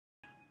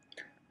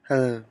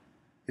Hello,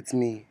 it's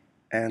me,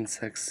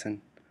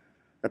 Sexton.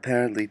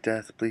 Apparently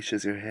death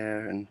bleaches your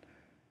hair and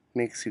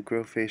makes you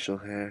grow facial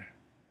hair.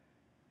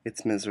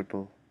 It's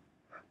miserable,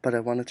 but I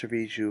wanted to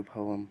read you a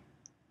poem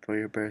for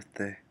your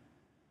birthday.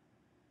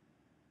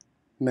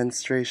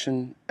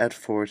 Menstruation at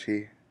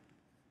 40.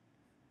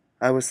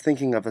 I was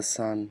thinking of a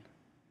son.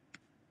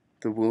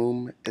 The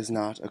womb is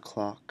not a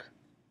clock,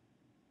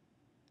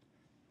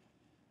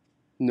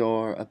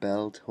 nor a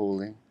bell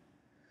tolling,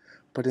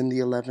 but in the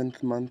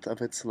 11th month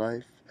of its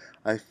life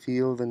I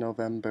feel the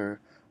November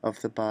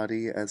of the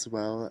body as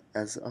well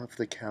as of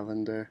the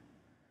calendar.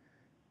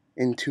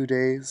 In 2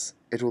 days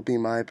it will be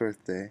my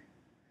birthday,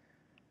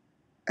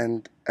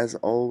 and as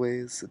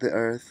always the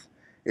earth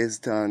is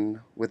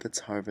done with its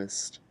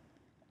harvest.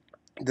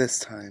 This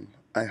time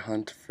I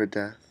hunt for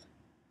death.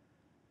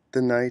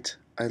 The night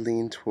I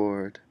lean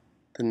toward,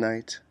 the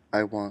night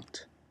I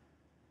want.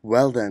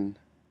 Well then,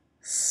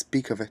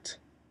 speak of it.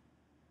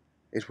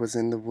 It was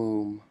in the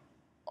womb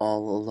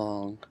all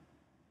along.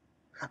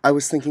 I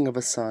was thinking of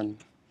a son.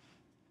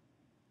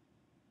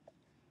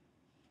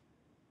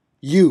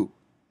 You,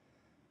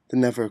 the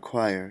never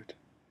acquired,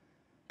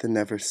 the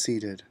never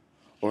seated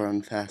or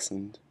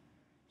unfastened.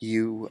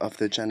 You of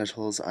the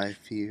genitals I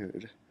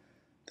feared,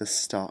 the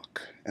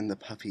stalk and the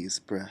puppy's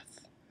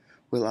breath.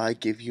 Will I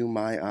give you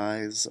my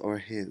eyes or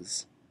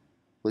his?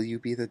 Will you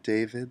be the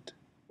David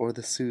or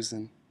the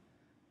Susan?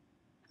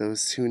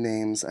 Those two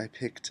names I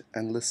picked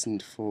and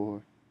listened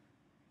for.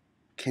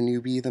 Can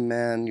you be the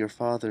man your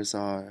fathers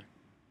are?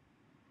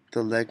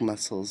 The leg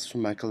muscles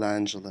from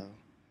Michelangelo,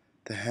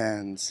 the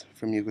hands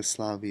from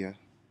Yugoslavia.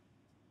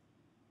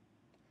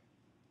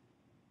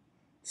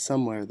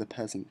 Somewhere the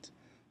peasant,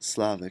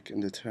 Slavic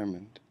and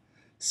determined.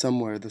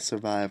 Somewhere the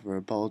survivor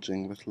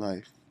bulging with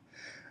life.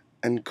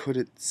 And could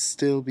it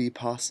still be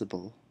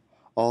possible,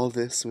 all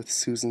this with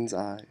Susan's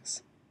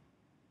eyes?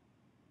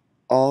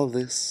 All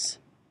this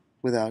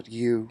without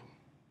you.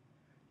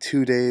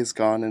 2 days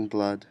gone in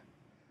blood.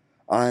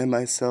 I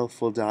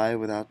myself will die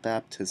without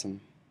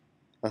baptism.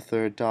 A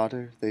third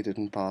daughter, they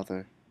didn't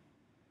bother.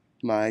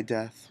 My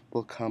death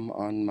will come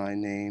on my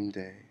name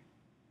day.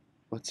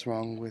 What's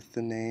wrong with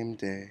the name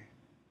day?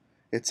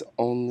 It's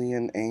only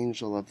an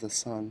angel of the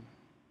sun.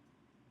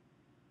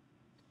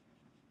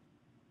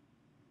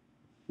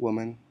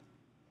 Woman,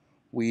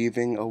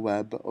 weaving a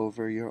web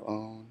over your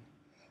own,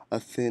 a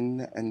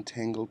thin and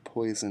tangled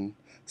poison,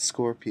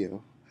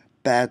 Scorpio,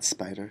 bad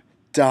spider,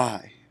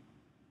 die!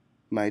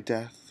 My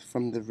death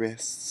from the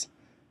wrists,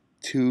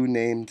 2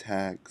 name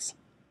tags,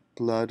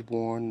 blood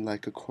worn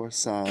like a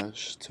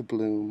corsage to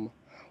bloom,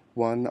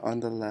 one on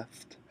the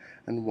left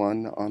and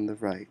one on the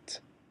right.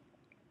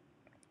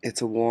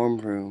 It's a warm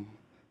room,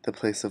 the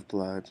place of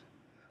blood.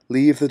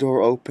 Leave the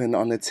door open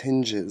on its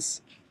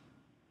hinges.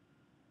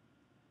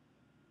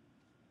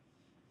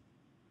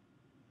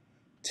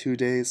 2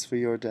 days for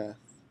your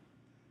death,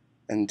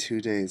 and 2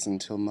 days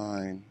until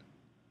mine.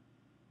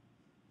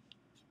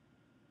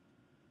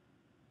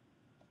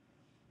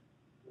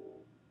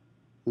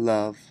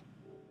 Love,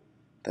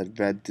 that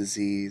red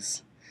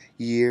disease,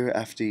 year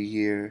after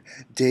year.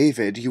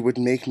 David, you would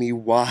make me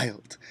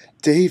wild.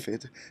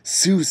 David,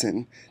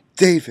 Susan,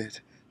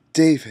 David,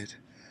 David,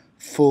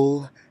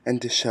 full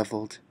and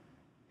disheveled,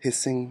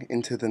 hissing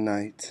into the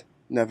night,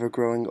 never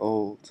growing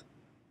old,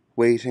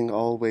 waiting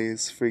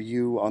always for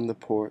you on the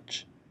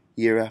porch,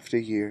 year after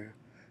year,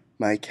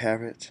 my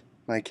carrot,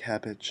 my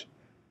cabbage.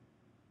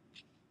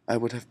 I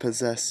would have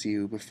possessed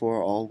you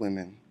before all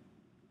women,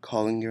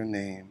 calling your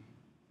name,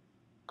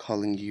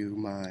 calling you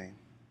mine.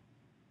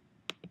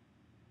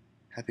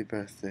 Happy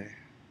birthday.